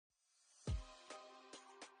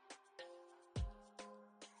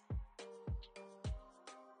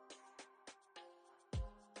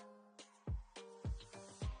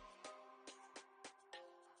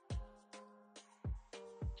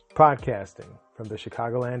Podcasting from the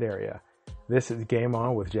Chicagoland area, this is Game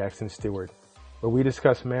On with Jackson Stewart, where we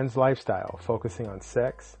discuss men's lifestyle, focusing on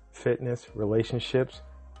sex, fitness, relationships,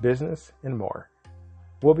 business, and more.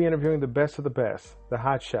 We'll be interviewing the best of the best, the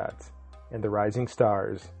hot shots, and the rising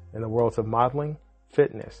stars in the worlds of modeling,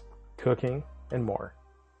 fitness, cooking, and more.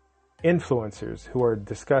 Influencers who are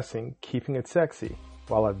discussing keeping it sexy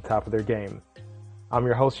while at the top of their game. I'm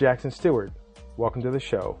your host, Jackson Stewart. Welcome to the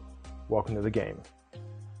show. Welcome to the game.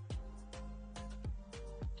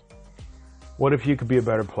 What if you could be a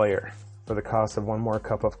better player for the cost of one more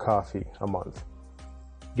cup of coffee a month?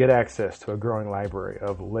 Get access to a growing library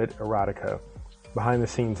of lit erotica,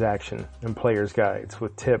 behind-the-scenes action, and player's guides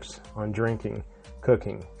with tips on drinking,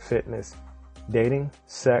 cooking, fitness, dating,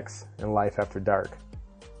 sex, and life after dark.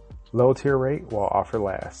 Low tier rate while offer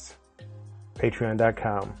lasts.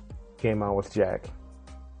 Patreon.com, Game On with Jack.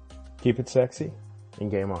 Keep it sexy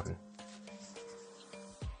and game on.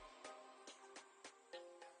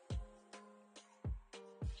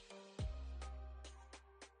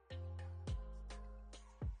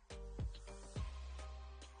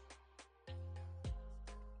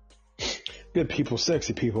 Good people,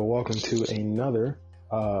 sexy people, welcome to another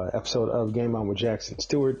episode of Game On with Jackson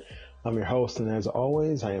Stewart. I'm your host, and as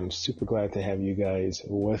always, I am super glad to have you guys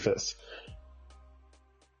with us.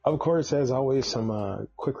 Of course, as always, some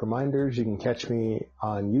quick reminders. You can catch me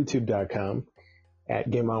on youtube.com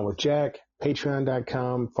at Game On with Jack,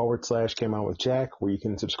 patreon.com/Game On with Jack, where you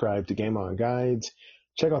can subscribe to Game On Guides.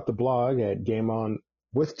 Check out the blog at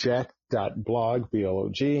gameonwithjack.blog,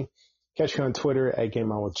 B-L-O-G. Catch me on Twitter at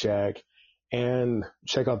Game On with Jack. And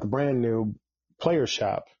check out the brand new player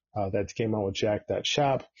shop. That's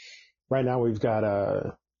gameonwithjack.shop. Right now we've got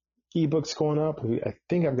ebooks going up. I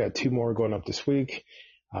think I've got 2 more going up this week.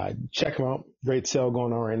 Check them out. Great sale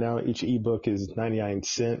going on right now. Each ebook is 99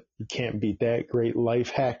 cents. You can't beat that. Great life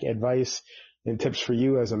hack advice and tips for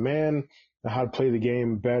you as a man on how to play the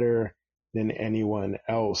game better than anyone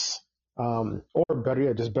else. Or better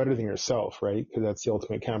yet, just better than yourself, right? Because that's the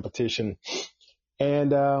ultimate competition.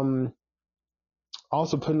 And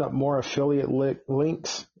also putting up more affiliate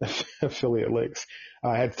links. Affiliate links.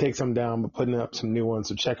 I had to take some down, but putting up some new ones,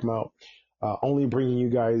 so check them out. Only bringing you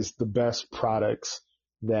guys the best products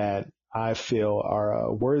that I feel are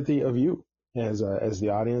worthy of you as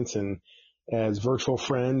the audience and as virtual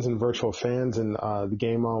friends and virtual fans and the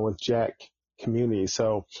Game On with Jack community.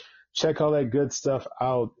 So check all that good stuff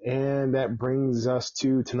out. And that brings us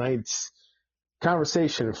to tonight's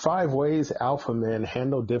conversation: 5 ways alpha men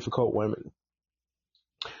handle difficult women.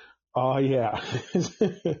 Oh yeah, it's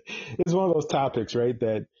one of those topics, right?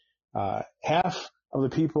 That half of the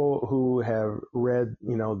people who have read,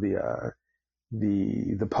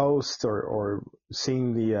 the post or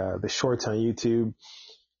seen the shorts on YouTube,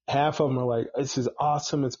 half of them are like, "This is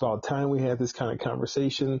awesome. It's about time we had this kind of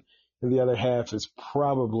conversation," and the other half is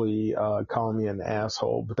probably calling me an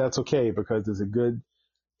asshole. But that's okay, because it's a good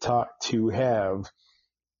talk to have.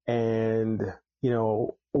 And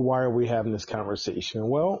why are we having this conversation?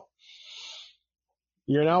 Well,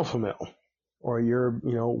 you're an alpha male, or you're,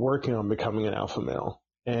 working on becoming an alpha male.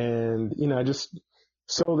 And, just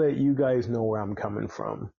so that you guys know where I'm coming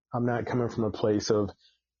from. I'm not coming from a place of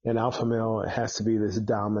an alpha male. It has to be this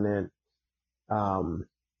dominant,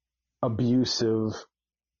 abusive,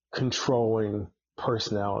 controlling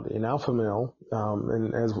personality. An alpha male,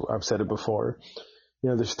 and as I've said it before,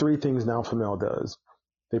 there's 3 things an alpha male does.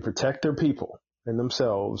 They protect their people and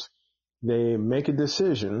themselves. They make a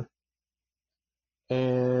decision.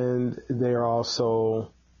 And they're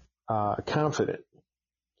also confident.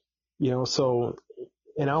 So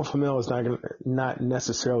an alpha male is not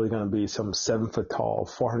necessarily going to be some 7 foot tall,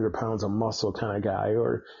 400 pounds of muscle kind of guy,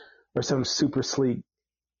 or some super sleek,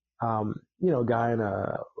 guy in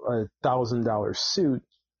a $1,000 suit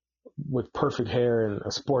with perfect hair and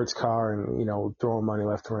a sports car and, throwing money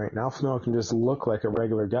left and right. An alpha male can just look like a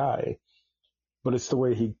regular guy, but it's the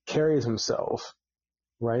way he carries himself,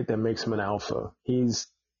 right, that makes him an alpha. He's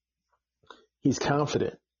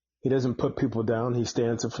confident. He doesn't put people down. He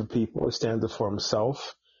stands up for people. He stands up for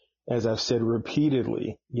himself. As I've said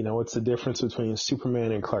repeatedly, it's the difference between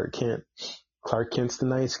Superman and Clark Kent. Clark Kent's the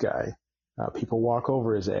nice guy. People walk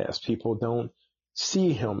over his ass. People don't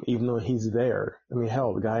see him even though he's there. I mean,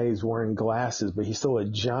 hell, the guy is wearing glasses, but he's still a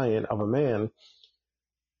giant of a man.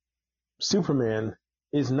 Superman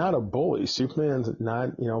is not a bully. Superman's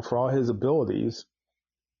not, for all his abilities,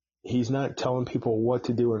 he's not telling people what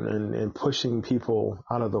to do and pushing people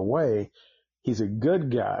out of the way. He's a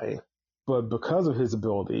good guy, but because of his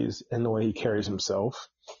abilities and the way he carries himself,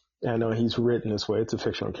 and I know he's written this way, it's a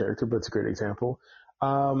fictional character, but it's a great example.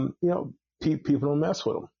 People don't mess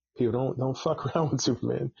with him. People don't fuck around with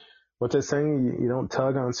Superman. What's that saying? You don't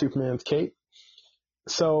tug on Superman's cape.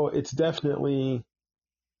 So it's definitely,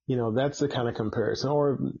 that's the kind of comparison.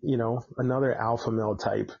 Or, another alpha male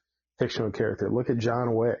type fictional character. Look at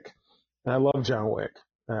John Wick. And I love John Wick.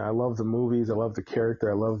 I love the movies. I love the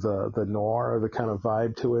character. I love the noir, the kind of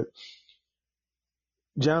vibe to it.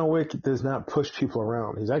 John Wick does not push people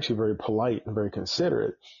around. He's actually very polite and very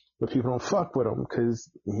considerate, but people don't fuck with him because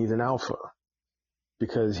he's an alpha.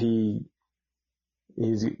 Because he's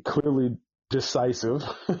clearly decisive.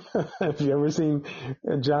 If you've ever seen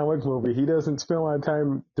a John Wick movie, he doesn't spend a lot of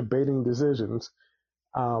time debating decisions.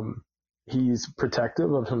 He's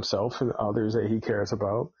protective of himself and others that he cares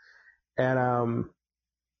about. And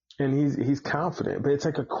he's confident, but it's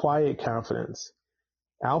like a quiet confidence.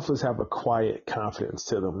 Alphas have a quiet confidence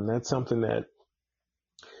to them. And that's something that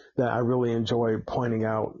I really enjoy pointing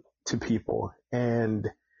out to people. And,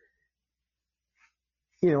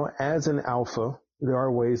 as an alpha, there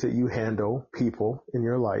are ways that you handle people in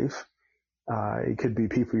your life. It could be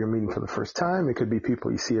people you're meeting for the first time. It could be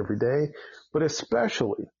people you see every day, but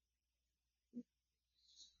especially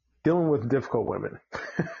dealing with difficult women.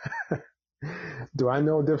 Do I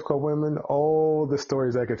know difficult women? Oh, the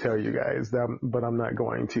stories I could tell you guys, but I'm not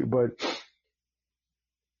going to.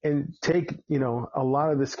 And take, a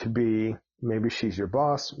lot of this could be, maybe she's your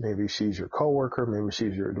boss, maybe she's your coworker, maybe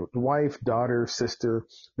she's your wife, daughter, sister,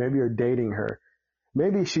 maybe you're dating her.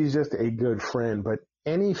 Maybe she's just a good friend, but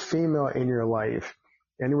any female in your life,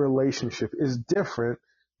 any relationship is different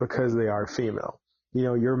because they are female.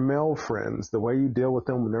 Your male friends, the way you deal with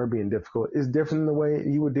them when they're being difficult is different than the way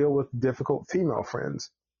you would deal with difficult female friends.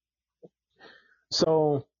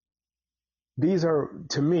 So these are,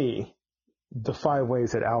 to me, the 5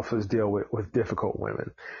 ways that alphas deal with difficult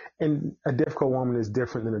women. And a difficult woman is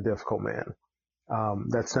different than a difficult man.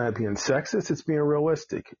 That's not being sexist, it's being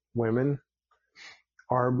realistic. Women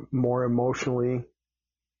are more emotionally,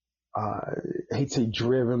 I hate to say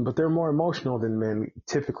driven, but they're more emotional than men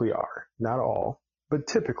typically are. Not all, but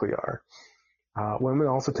typically are. Women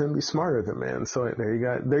also tend to be smarter than men. So there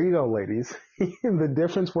you go, ladies. The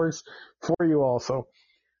difference works for you also.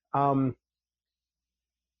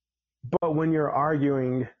 But when you're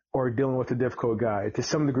arguing or dealing with a difficult guy, to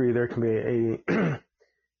some degree, there can be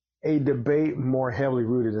a debate more heavily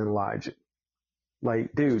rooted in logic.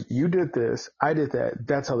 Like, dude, you did this, I did that,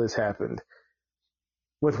 that's how this happened.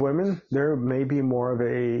 With women, there may be more of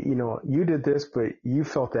a, you did this, but you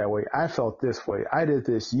felt that way. I felt this way. I did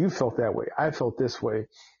this. You felt that way. I felt this way.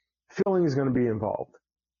 Feeling is going to be involved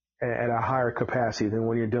at a higher capacity than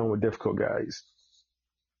when you're dealing with difficult guys.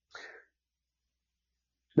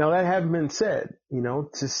 Now, that having been said,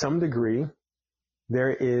 to some degree,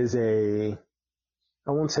 there is I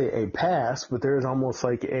won't say a pass, but there is almost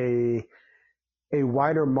like a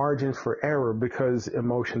wider margin for error because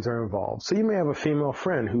emotions are involved. So you may have a female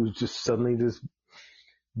friend who's just suddenly just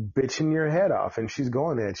bitching your head off and she's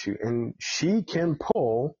going at you and she can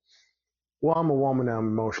pull, well, I'm a woman, I'm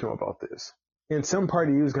emotional about this. And some part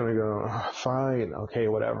of you is going to go, oh, fine, okay,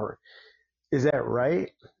 whatever. Is that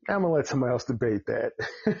right? I'm going to let somebody else debate that.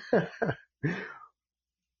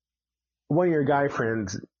 One of your guy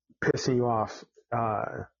friends pissing you off,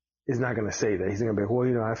 is not going to say that. He's going to be,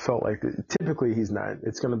 well, I felt like this. Typically he's not.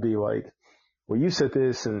 It's going to be like, well, you said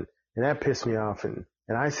this and that pissed me off and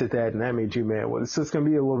I said that and that made you mad. Well, it's just going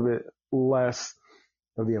to be a little bit less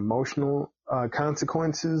of the emotional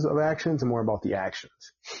consequences of actions and more about the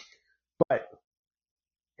actions. But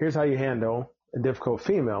here's how you handle a difficult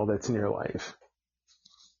female that's in your life.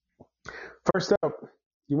 First up,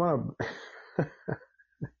 you want to,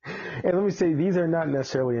 and let me say, these are not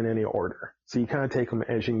necessarily in any order. So you kind of take them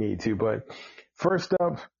as you need to. But first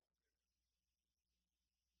up,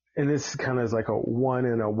 and this kind of is like a 1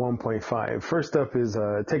 and a 1.5. First up is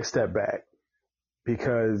take a step back.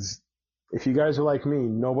 Because if you guys are like me,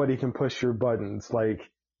 nobody can push your buttons like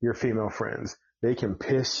your female friends. They can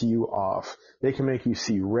piss you off. They can make you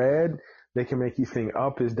see red. They can make you think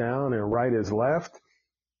up is down and right is left.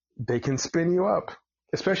 They can spin you up,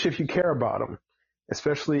 especially if you care about them.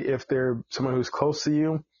 Especially if they're someone who's close to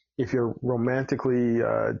you, if you're romantically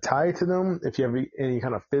tied to them, if you have any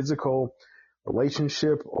kind of physical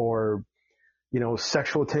relationship or,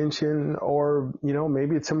 sexual tension, or,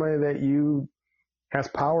 maybe it's somebody that you has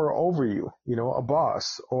power over you, a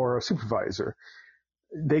boss or a supervisor.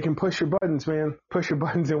 They can push your buttons, man. Push your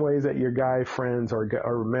buttons in ways that your guy friends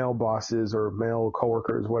or male bosses or male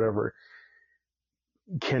coworkers, whatever,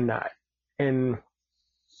 cannot. And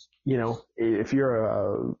if you're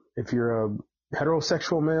a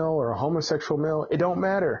heterosexual male or a homosexual male, it don't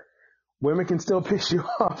matter. Women can still piss you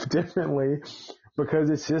off differently because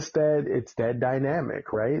it's just it's that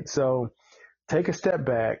dynamic, right? So take a step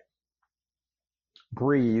back,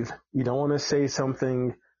 breathe. You don't want to say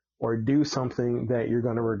something or do something that you're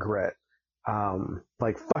going to regret.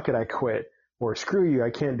 Like, fuck it, I quit, or screw you, I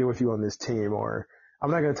can't do with you on this team, or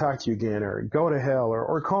I'm not going to talk to you again, or go to hell,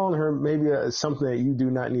 or calling her maybe something that you do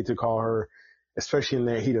not need to call her, especially in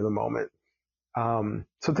that heat of the moment.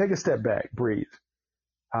 So take a step back, breathe.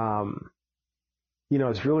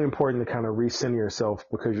 It's really important to kind of recenter yourself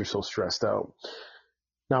because you're so stressed out.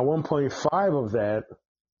 Now, 1.5 of that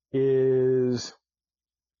is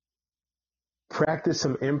practice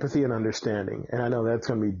some empathy and understanding. And I know that's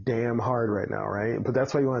going to be damn hard right now, right? But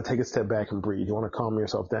that's why you want to take a step back and breathe. You want to calm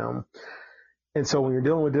yourself down. And so when you're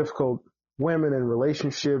dealing with difficult women and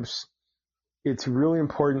relationships, it's really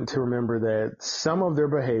important to remember that some of their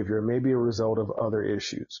behavior may be a result of other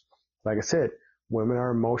issues. Like I said, women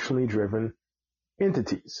are emotionally driven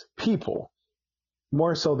entities, people,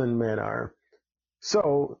 more so than men are.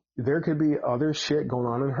 So there could be other shit going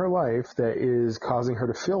on in her life that is causing her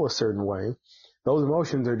to feel a certain way. Those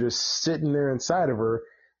emotions are just sitting there inside of her,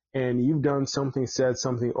 and you've done something, said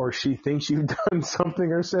something, or she thinks you've done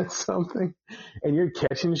something or said something, and you're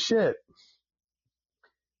catching shit.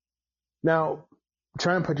 Now,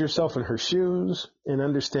 try and put yourself in her shoes and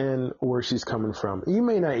understand where she's coming from. You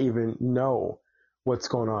may not even know what's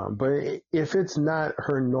going on, but if it's not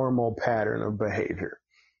her normal pattern of behavior,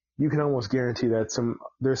 you can almost guarantee that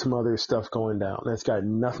there's some other stuff going down that's got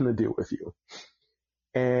nothing to do with you.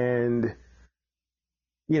 And,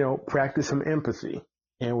 practice some empathy.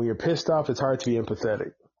 And when you're pissed off, it's hard to be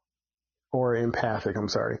empathetic or empathic. I'm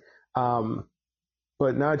sorry.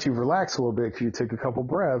 But now that you've relaxed a little bit, because you took a couple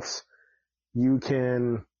breaths, you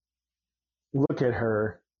can look at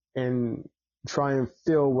her and try and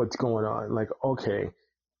feel what's going on. Like, okay,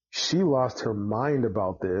 she lost her mind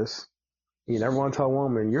about this. You never want to tell a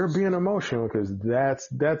woman you're being emotional, because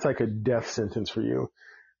that's like a death sentence for you.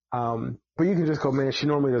 But you can just go, man, she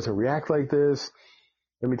normally doesn't react like this.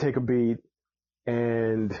 Let me take a beat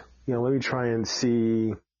and, let me try and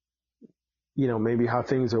see, maybe how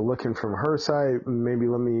things are looking from her side. Maybe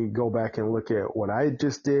let me go back and look at what I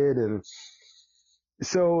just did. And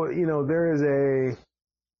so, you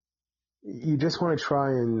just want to try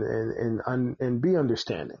and be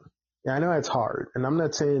understanding. And I know it's hard, and I'm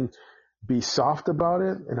not saying be soft about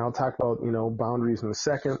it. And I'll talk about, boundaries in a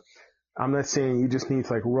second. I'm not saying you just need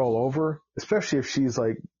to like roll over, especially if she's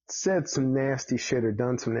like said some nasty shit or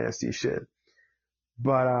done some nasty shit.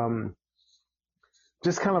 But,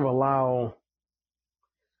 just kind of allow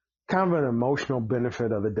kind of an emotional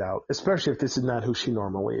benefit of the doubt, especially if this is not who she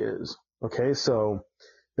normally is. Okay. So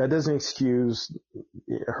that doesn't excuse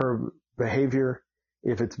her behavior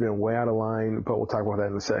if it's been way out of line, but we'll talk about that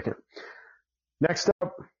in a second. Next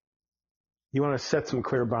up, you want to set some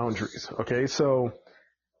clear boundaries. Okay. So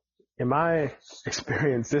in my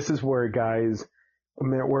experience, this is where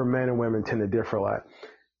where men and women tend to differ a lot.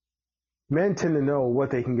 Men tend to know what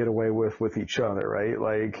they can get away with each other, right?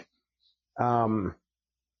 Like,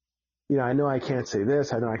 I know I can't say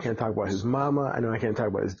this. I know I can't talk about his mama. I know I can't talk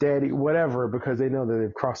about his daddy, whatever, because they know that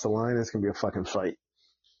they've crossed the line. It's going to be a fucking fight.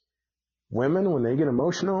 Women, when they get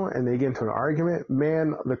emotional and they get into an argument,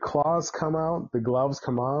 man, the claws come out, the gloves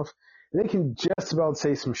come off, and they can just about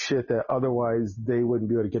say some shit that otherwise they wouldn't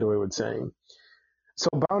be able to get away with saying. So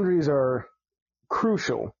boundaries are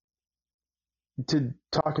crucial to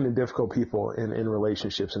talking to difficult people in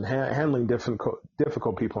relationships and handling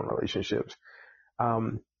difficult people in relationships.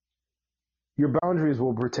 Your boundaries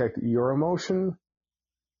will protect your emotion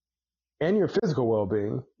and your physical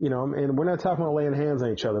well-being, and we're not talking about laying hands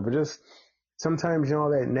on each other, but just sometimes, all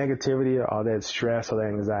that negativity, all that stress, all that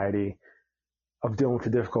anxiety of dealing with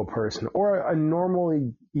a difficult person or a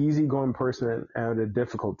normally easygoing person at a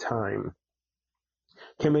difficult time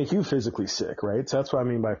can make you physically sick, right? So that's what I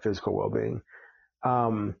mean by physical well-being.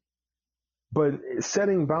 But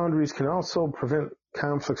setting boundaries can also prevent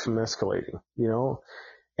conflicts from escalating,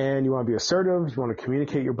 and you want to be assertive. You want to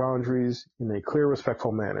communicate your boundaries in a clear,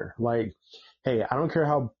 respectful manner. Like, hey, I don't care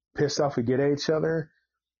how pissed off we get at each other.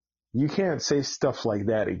 You can't say stuff like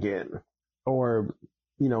that again. Or,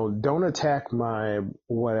 don't attack my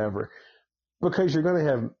whatever. Because you're going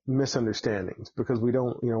to have misunderstandings. Because we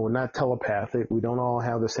don't, we're not telepathic. We don't all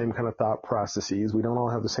have the same kind of thought processes. We don't all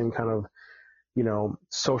have the same kind of,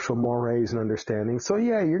 social mores and understanding. So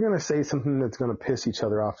yeah, you're going to say something that's going to piss each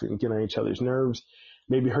other off and get on each other's nerves,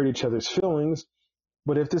 maybe hurt each other's feelings.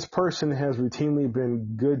 But if this person has routinely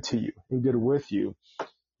been good to you and good with you,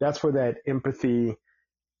 that's where that empathy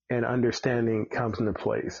and understanding comes into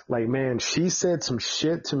place. Like, man, she said some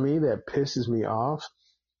shit to me that pisses me off,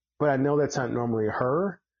 but I know that's not normally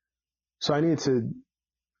her. So I need to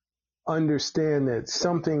understand that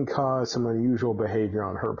something caused some unusual behavior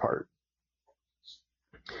on her part.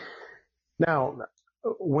 Now,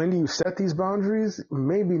 when do you set these boundaries?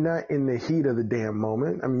 Maybe not in the heat of the damn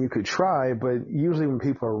moment. I mean, you could try, but usually when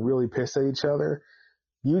people are really pissed at each other,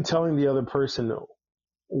 you telling the other person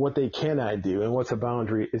what they cannot do and what's a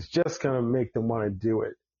boundary is just going to make them want to do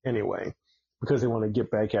it anyway, because they want to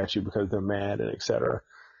get back at you because they're mad and etc.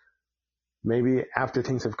 Maybe after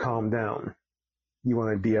things have calmed down, you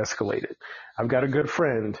want to de-escalate it. I've got a good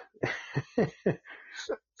friend.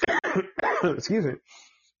 Excuse me.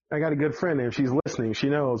 I got a good friend, and if she's listening, she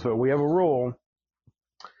knows, but we have a rule.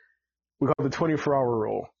 We call it the 24-hour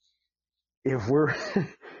rule. If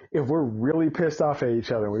we're really pissed off at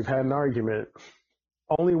each other, we've had an argument,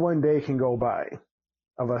 only one day can go by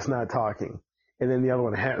of us not talking. And then the other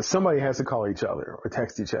one somebody has to call each other or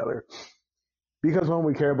text each other. Because one,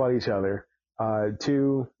 we care about each other.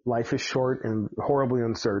 Two, life is short and horribly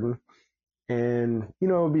uncertain. And, it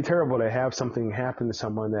would be terrible to have something happen to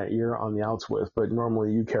someone that you're on the outs with, but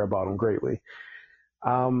normally you care about them greatly.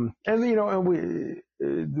 And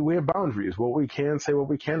we have boundaries, what we can say, what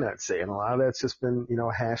we cannot say. And a lot of that's just been,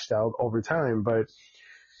 hashed out over time. But,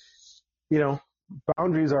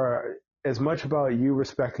 boundaries are as much about you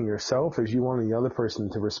respecting yourself as you want the other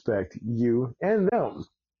person to respect you and them,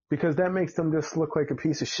 because that makes them just look like a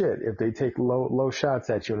piece of shit if they take low shots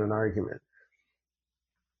at you in an argument.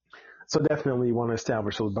 So definitely you want to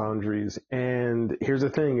establish those boundaries. And here's the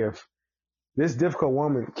thing, if this difficult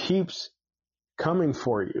woman keeps coming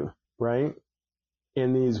for you, right,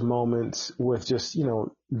 in these moments with just,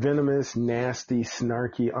 venomous, nasty,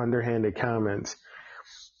 snarky, underhanded comments,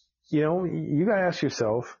 you got to ask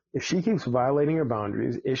yourself, if she keeps violating your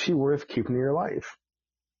boundaries, is she worth keeping in your life?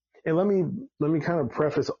 And let me kind of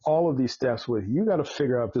preface all of these steps with, you got to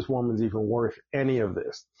figure out if this woman's even worth any of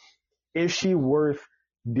this. Is she worth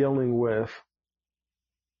dealing with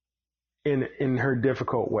in her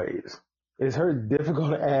difficult ways? Is her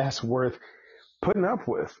difficult ass worth putting up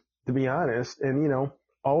with, to be honest? And,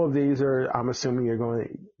 all of these are, I'm assuming you're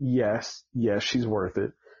going, yes, she's worth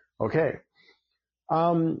it. Okay.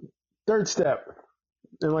 Third step,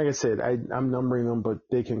 and like I said, I'm numbering them, but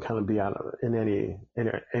they can kind of be out in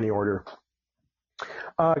any order.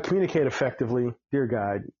 Communicate effectively. Dear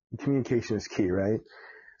God, communication is key, right?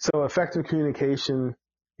 So effective communication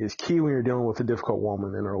is key when you're dealing with a difficult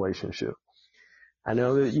woman in a relationship. I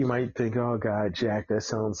know that you might think, oh God, Jack, that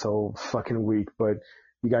sounds so fucking weak, but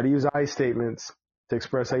you got to use I statements to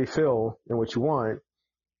express how you feel and what you want.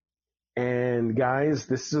 And guys,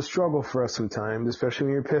 this is a struggle for us sometimes, especially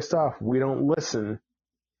when you're pissed off. We don't listen.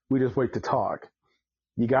 We just wait to talk.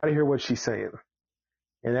 You got to hear what she's saying.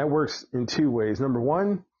 And that works in two ways. Number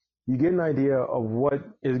one, you get an idea of what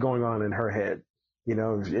is going on in her head,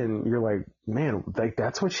 and you're like, man, like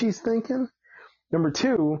that's what she's thinking. Number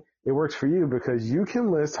two, it works for you because you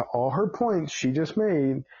can list all her points she just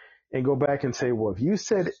made and go back and say, well, if you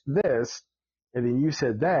said this and then you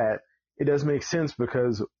said that, it does make sense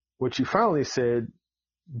because what you finally said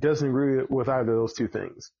doesn't agree with either of those two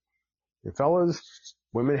things. And fellas,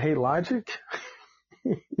 women hate logic.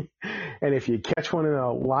 And if you catch one in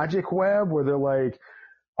a logic web where they're like,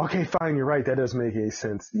 okay, fine, you're right, that doesn't make any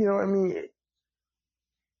sense. It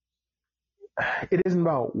isn't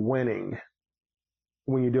about winning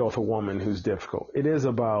when you deal with a woman who's difficult. It is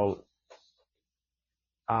about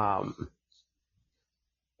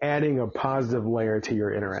adding a positive layer to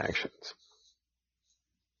your interactions.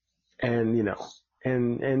 And,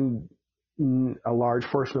 and a large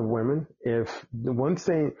portion of women, here's the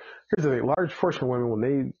thing, large portion of women, when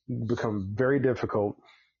they become very difficult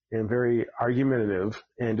and very argumentative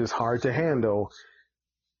and just hard to handle,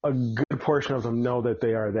 a good portion of them know that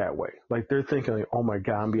they are that way. Like they're thinking, like, oh my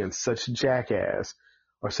God, I'm being such a jackass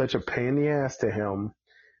or such a pain in the ass to him.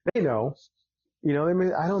 They know, I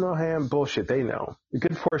don't know, hey, I'm bullshit. They know. A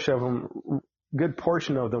good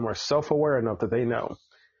portion of them are self-aware enough that they know.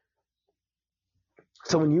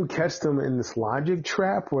 So when you catch them in this logic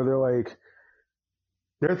trap where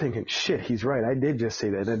they're thinking, shit, he's right. I did just say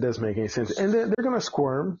that. That doesn't make any sense. And they're going to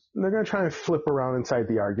squirm. They're going to try and flip around inside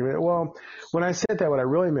the argument. Well, when I said that, what I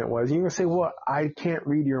really meant was, you're going to say, well, I can't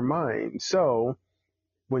read your mind. So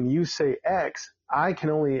when you say X, I can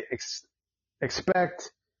only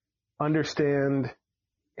expect, understand,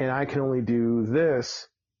 and I can only do this.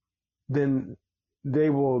 Then they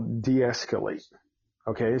will de-escalate.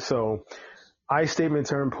 Okay. So I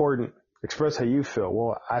statements are important. Express how you feel.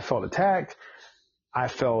 Well, I felt attacked. I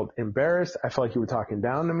felt embarrassed. I felt like you were talking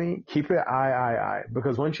down to me. Keep it I.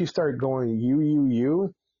 Because once you start going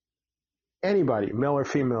you, anybody, male or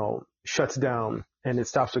female, shuts down and it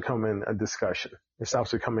stops becoming a discussion. It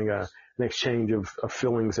stops becoming an exchange of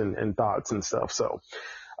feelings and thoughts and stuff. So,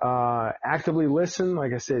 actively listen.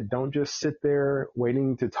 Like I said, don't just sit there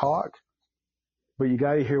waiting to talk, but you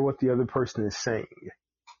got to hear what the other person is saying.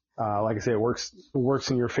 Like I said, it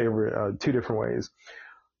works in your favor, two different ways.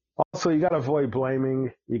 Also, you got to avoid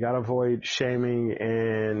blaming, you got to avoid shaming,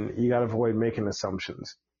 and you got to avoid making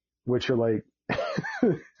assumptions, which are like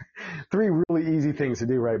three really easy things to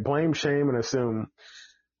do, right? Blame, shame, and assume.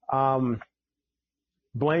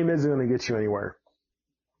 Blame isn't going to get you anywhere.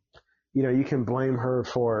 You know, you can blame her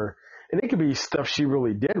for, and it could be stuff she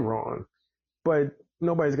really did wrong, but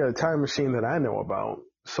nobody's got a time machine that I know about.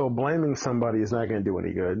 So blaming somebody is not going to do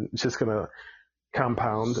any good. It's just going to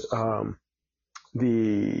compound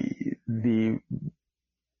the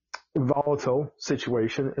volatile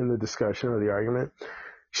situation in the discussion or the argument.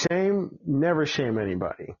 Shame, never shame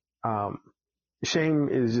anybody. Shame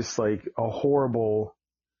is just like a horrible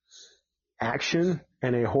action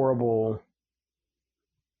and a horrible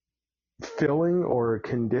feeling or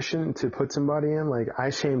condition to put somebody in. Like,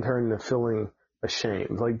 I shamed her into feeling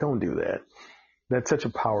ashamed. Like, don't do that. That's such a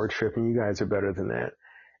power trip, and you guys are better than that.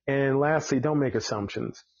 And lastly, don't make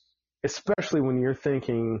assumptions, especially when you're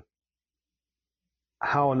thinking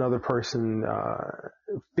how another person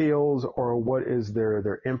feels or what is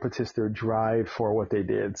their impetus, their drive for what they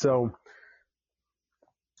did. So,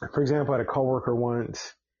 for example, I had a coworker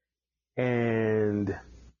once, and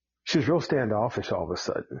she was real standoffish all of a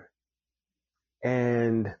sudden.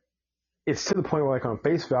 And it's to the point where, like, on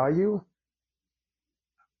face value,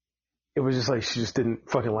 it was just like she just didn't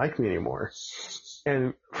fucking like me anymore.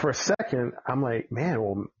 And for a second, I'm like, man,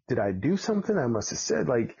 well, did I do something? I must have said,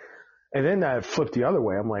 like, and then I flipped the other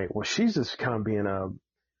way. I'm like, well, she's just kind of being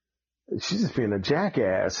a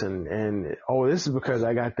jackass. And oh, this is because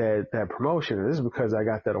I got that promotion. Or this is because I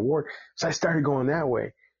got that award. So I started going that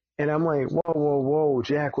way. And I'm like, whoa,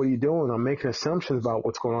 Jack, what are you doing? I'm making assumptions about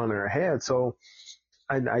what's going on in her head. So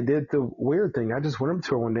I did the weird thing. I just went up to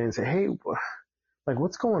her one day and said, hey, like,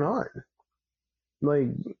 what's going on? Like,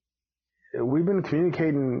 we've been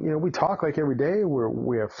communicating, you know, we talk like every day.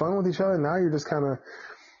 We have fun with each other. Now you're just kind of,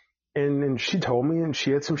 and she told me, and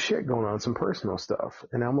she had some shit going on, some personal stuff.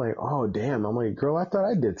 And I'm like, oh, damn. I'm like, girl, I thought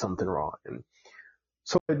I did something wrong. And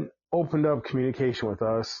so it opened up communication with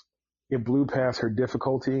us. It blew past her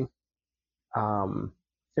difficulty.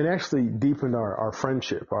 It actually deepened our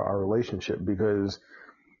friendship, our relationship, because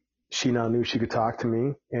she now knew she could talk to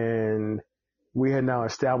me, and we had now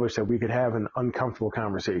established that we could have an uncomfortable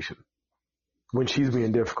conversation when she's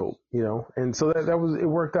being difficult, you know? And so it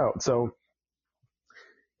worked out. So,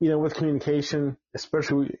 you know, with communication,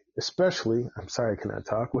 especially, I'm sorry, I cannot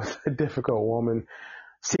talk, with a difficult woman,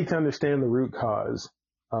 seek to understand the root cause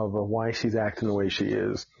of why she's acting the way she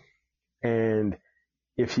is. And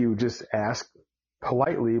if you just ask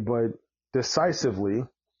politely, but decisively,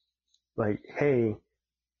 like, hey,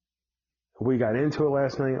 we got into it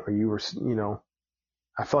last night, or you were, you know,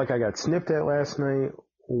 I felt like I got snipped at last night.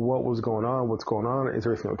 What was going on? What's going on? Is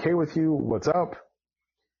everything okay with you? What's up?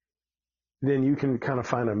 Then you can kind of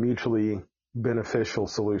find a mutually beneficial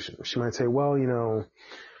solution. She might say, well, you know,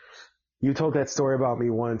 you told that story about me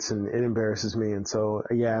once and it embarrasses me. And so,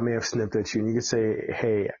 yeah, I may have snipped at you. And you could say,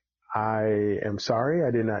 hey, I am sorry. I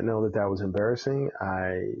did not know that was embarrassing.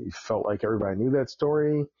 I felt like everybody knew that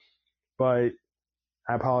story, but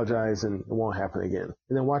I apologize and it won't happen again.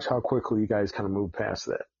 And then watch how quickly you guys kind of move past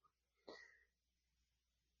that.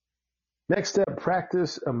 Next step,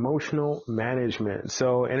 practice emotional management.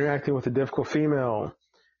 So interacting with a difficult female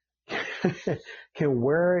can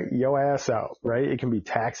wear your ass out, right? It can be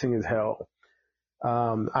taxing as hell.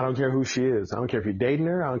 I don't care who she is. I don't care if you're dating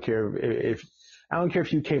her. I don't care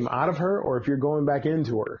if you came out of her or if you're going back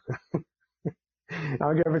into her. I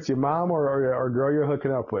don't care if it's your mom or girl you're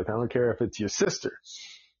hooking up with. I don't care if it's your sister.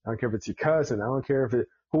 I don't care if it's your cousin. I don't care if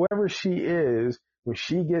whoever she is, when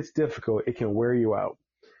she gets difficult, it can wear you out.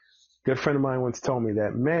 A good friend of mine once told me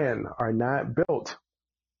that men are not built.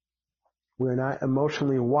 We're not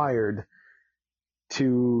emotionally wired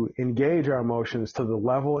to engage our emotions to the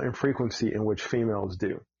level and frequency in which females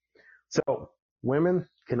do. So women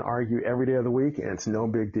can argue every day of the week and it's no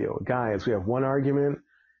big deal. Guys, we have one argument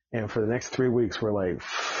and for the next 3 weeks we're like,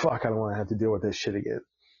 fuck, I don't want to have to deal with this shit again.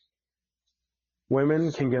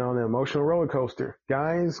 Women can get on the emotional roller coaster.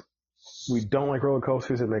 Guys, we don't like roller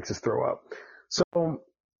coasters. It makes us throw up. So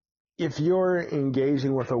if you're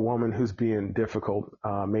engaging with a woman who's being difficult,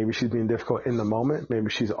 maybe she's being difficult in the moment, maybe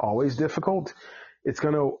she's always difficult, it's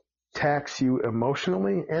going to tax you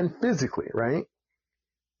emotionally and physically, right?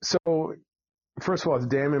 So first of all, it's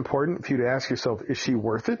damn important for you to ask yourself, is she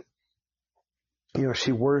worth it? Is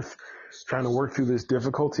she worth trying to work through this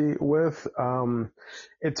difficulty with?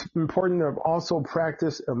 It's important to also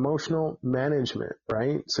practice emotional management,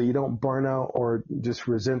 right? So you don't burn out or just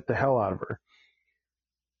resent the hell out of her.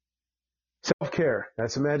 Self-care,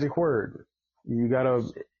 that's a magic word. You gotta,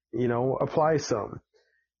 apply some.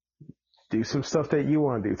 Do some stuff that you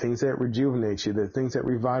want to do, things that rejuvenate you, the things that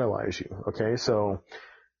revitalize you, okay? So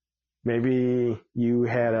maybe you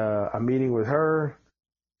had a meeting with her,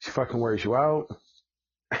 she fucking wears you out.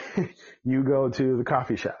 You go to the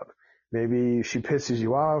coffee shop. Maybe she pisses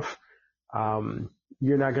you off.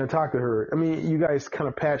 You're not going to talk to her. I mean, you guys kind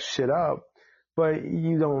of patch shit up, but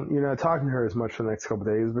you're not talking to her as much for the next couple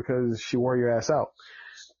of days because she wore your ass out.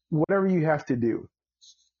 Whatever you have to do,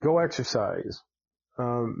 go exercise,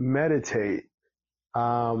 meditate,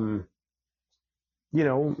 write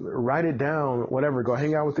it down, whatever. Go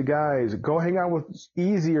hang out with the guys. Go hang out with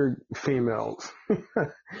easier females.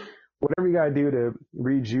 Whatever you got to do to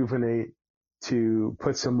rejuvenate, to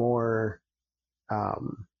put some more,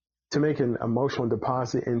 to make an emotional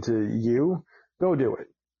deposit into you, go do it,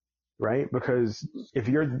 right? Because if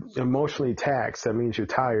you're emotionally taxed, that means you're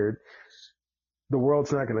tired. The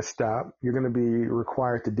world's not going to stop. You're going to be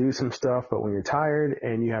required to do some stuff, but when you're tired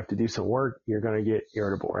and you have to do some work, you're going to get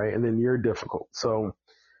irritable, right? And then you're difficult. So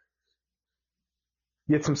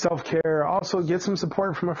get some self-care. Also get some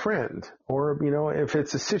support from a friend. Or, if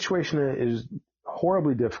it's a situation that is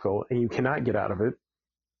horribly difficult and you cannot get out of it,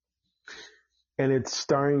 and it's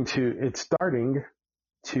starting to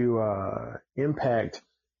impact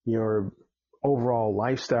your overall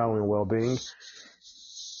lifestyle and well-being,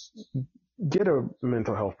 get a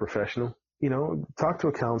mental health professional. Talk to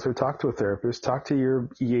a counselor, talk to a therapist, talk to your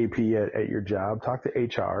EAP at your job, talk to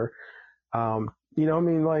HR.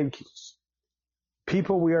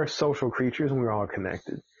 People, we are social creatures and we're all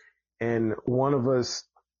connected. And one of us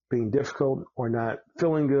being difficult or not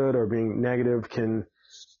feeling good or being negative can,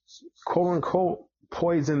 quote unquote,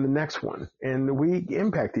 poison the next one. And we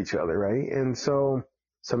impact each other, right? And so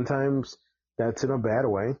sometimes that's in a bad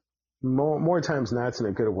way. More times than not, it's in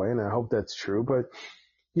a good way. And I hope that's true. But,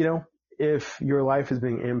 if your life is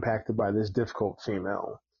being impacted by this difficult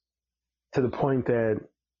female to the point that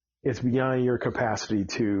it's beyond your capacity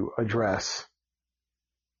to address,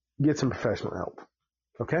 get some professional help.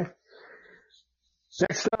 Okay?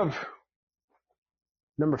 Next up,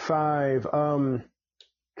 number 5,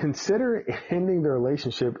 consider ending the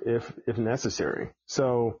relationship if necessary.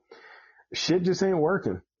 So shit just ain't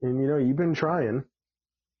working. And you've been trying.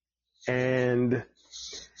 And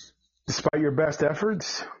despite your best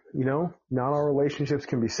efforts, not all relationships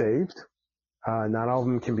can be saved. Not all of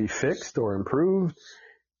them can be fixed or improved.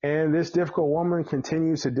 And this difficult woman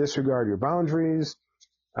continues to disregard your boundaries.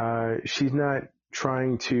 She's not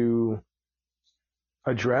trying to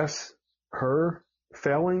address her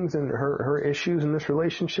failings and her issues in this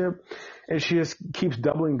relationship. And she just keeps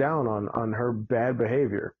doubling down on her bad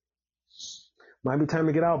behavior. Might be time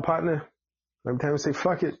to get out, partner. Might be time to say,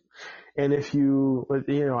 fuck it. And if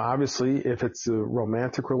obviously, if it's a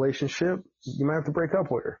romantic relationship, you might have to break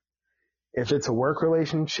up with her. If it's a work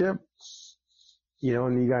relationship,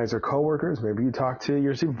 and you guys are coworkers, maybe you talk to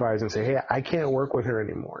your supervisor and say, hey, I can't work with her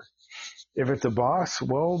anymore. If it's a boss,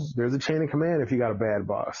 well, there's a chain of command if you got a bad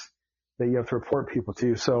boss that you have to report people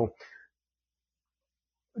to. So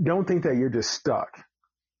don't think that you're just stuck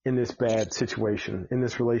in this bad situation, in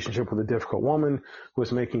this relationship with a difficult woman who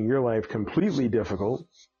is making your life completely difficult,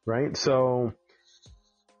 right? So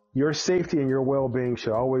your safety and your well-being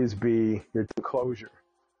should always be your closure.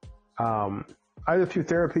 Either through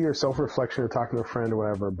therapy or self-reflection or talking to a friend or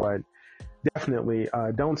whatever, but definitely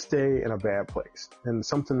don't stay in a bad place. And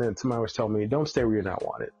something that somebody was telling me, don't stay where you're not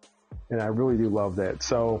wanted. And I really do love that.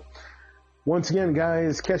 So once again,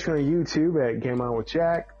 guys, catch me on YouTube at Game On With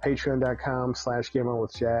Jack,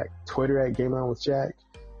 patreon.com/GameOnWithJack, Twitter at Game On With Jack,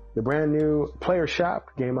 the brand new player shop,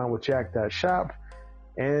 GameOnWithJack.shop.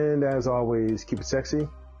 And as always, keep it sexy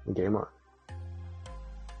and game on.